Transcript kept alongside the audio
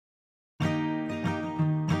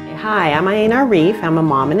Hi, I'm Aina Reef. I'm a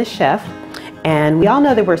mom and a chef. And we all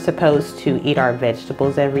know that we're supposed to eat our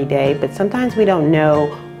vegetables every day, but sometimes we don't know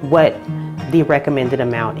what the recommended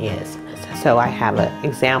amount is. So I have an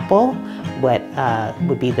example, what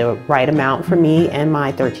would be the right amount for me and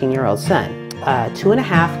my 13-year-old son.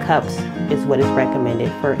 2.5 cups is what is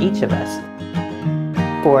recommended for each of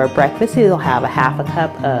us. For breakfast, he'll have 1/2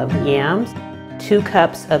 cup of yams, 2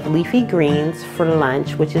 cups of leafy greens for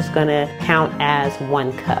lunch, which is going to count as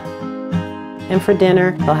 1 cup. And for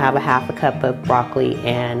dinner, he'll have 1/2 cup of broccoli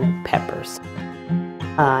and peppers.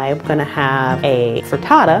 I'm going to have a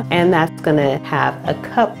frittata, and that's going to have 1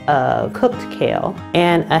 cup of cooked kale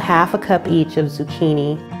and 1/2 cup each of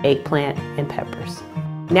zucchini, eggplant, and peppers.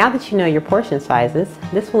 Now that you know your portion sizes,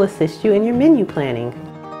 this will assist you in your menu planning.